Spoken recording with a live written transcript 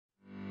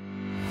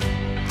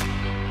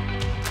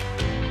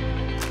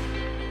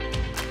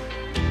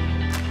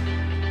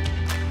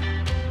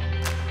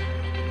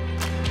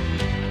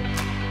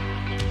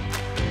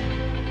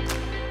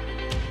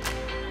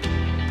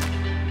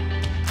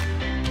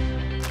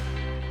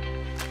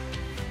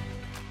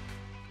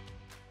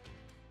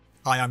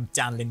Hi, I'm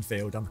Dan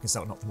Lindfield. I'm a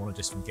consultant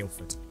ophthalmologist from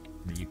Guildford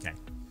in the UK.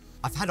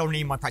 I've had OMNI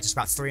in my practice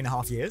about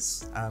 3.5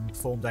 years,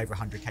 performed over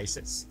 100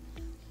 cases.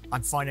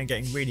 I'm finding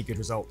getting really good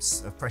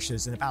results of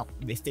pressures in about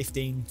the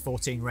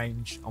 15-14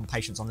 range on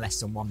patients on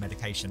less than one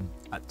medication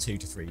at 2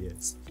 to 3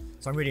 years.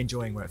 So I'm really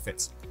enjoying where it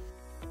fits.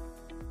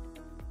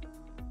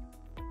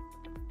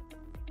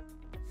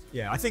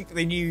 Yeah, I think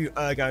the new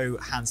Ergo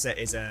handset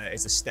is a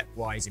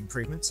stepwise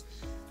improvement.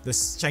 The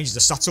changes are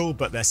subtle,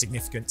 but they're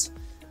significant.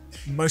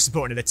 Most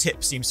importantly, the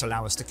tip seems to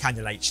allow us to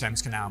cannulate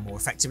Schlemm's canal more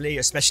effectively,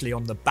 especially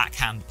on the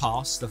backhand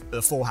pass.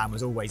 The forehand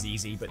was always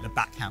easy, but the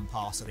backhand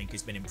pass I think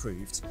has been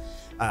improved,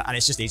 and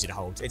it's just easy to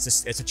hold.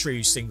 It's a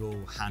true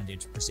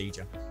single-handed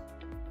procedure.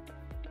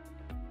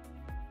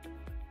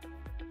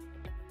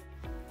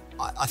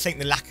 I think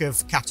the lack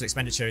of capital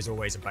expenditure is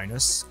always a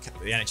bonus.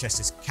 The NHS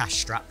is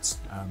cash-strapped,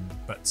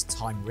 but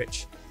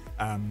time-rich.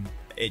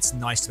 It's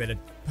nice to be able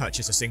to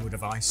purchase a single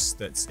device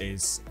that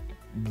is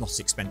not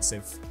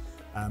expensive.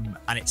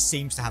 And it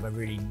seems to have a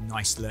really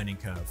nice learning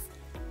curve.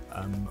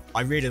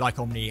 I really like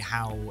OMNI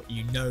how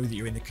you know that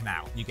you're in the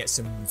canal. You get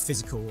some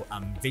physical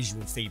and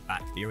visual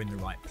feedback that you're in the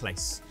right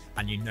place,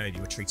 and you know that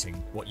you're treating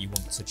what you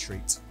want to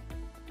treat.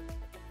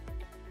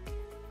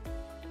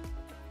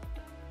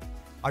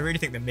 I really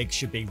think that MIGS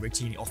should be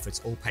routinely offered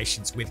to all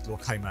patients with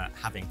glaucoma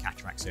having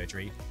cataract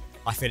surgery.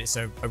 I feel it's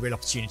a real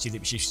opportunity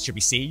that should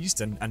be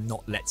seized and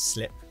not let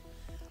slip.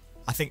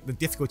 I think the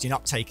difficulty in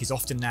uptake is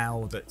often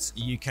now that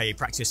UK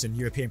practice and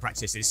European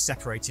practice is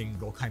separating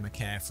glaucoma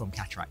care from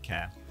cataract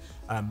care.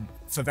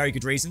 For very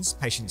good reasons.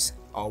 Patients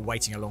are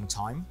waiting a long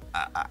time,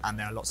 and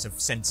there are lots of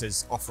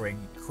centres offering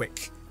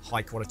quick,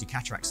 high quality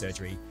cataract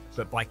surgery,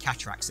 but by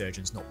cataract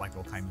surgeons, not by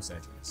glaucoma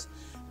surgeons.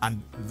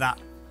 And that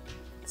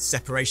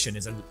separation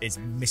is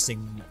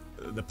missing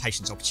the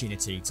patient's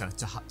opportunity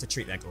to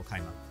treat their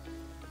glaucoma.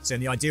 So in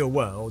the ideal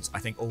world, I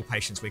think all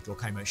patients with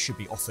glaucoma should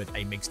be offered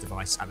a MIGS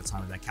device at the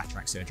time of their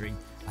cataract surgery.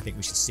 I think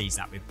we should seize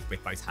that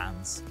with both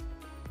hands.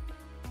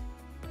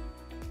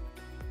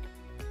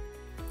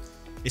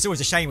 It's always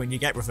a shame when you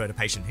get referred a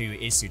patient who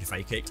is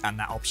pseudophakic and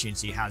that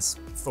opportunity has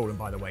fallen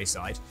by the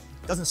wayside.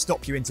 It doesn't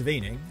stop you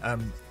intervening.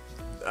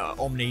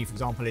 OMNI, for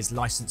example, is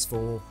licensed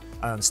for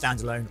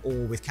standalone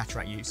or with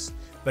cataract use,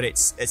 but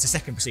it's a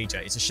second procedure.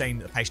 It's a shame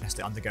that the patient has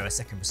to undergo a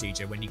second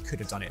procedure when you could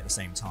have done it at the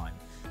same time.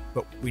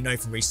 But we know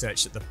from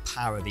research that the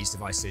power of these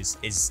devices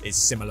is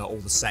similar or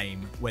the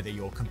same, whether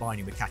you're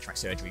combining with cataract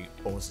surgery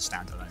or as a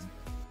standalone.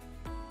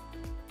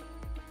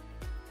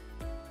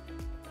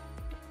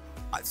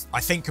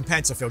 I think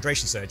compared to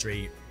filtration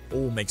surgery,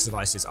 all MIGS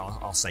devices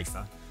are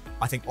safer.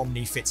 I think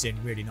OMNI fits in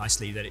really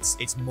nicely that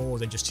it's more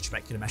than just a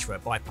trabecular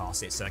meshwork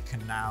bypass. It's a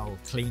canal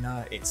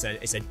cleaner. It's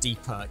a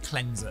deeper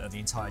cleanser of the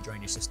entire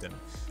drainage system.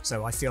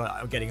 So I feel like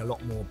I'm getting a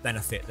lot more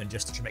benefit than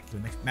just a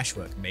trabecular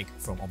meshwork MIG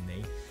from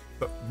OMNI,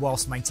 but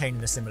whilst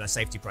maintaining a similar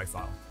safety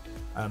profile.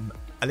 A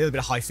little bit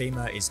of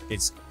hyphema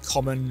is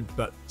common,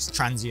 but it's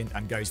transient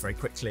and goes very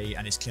quickly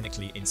and is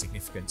clinically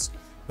insignificant.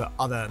 But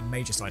other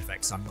major side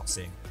effects I'm not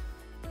seeing.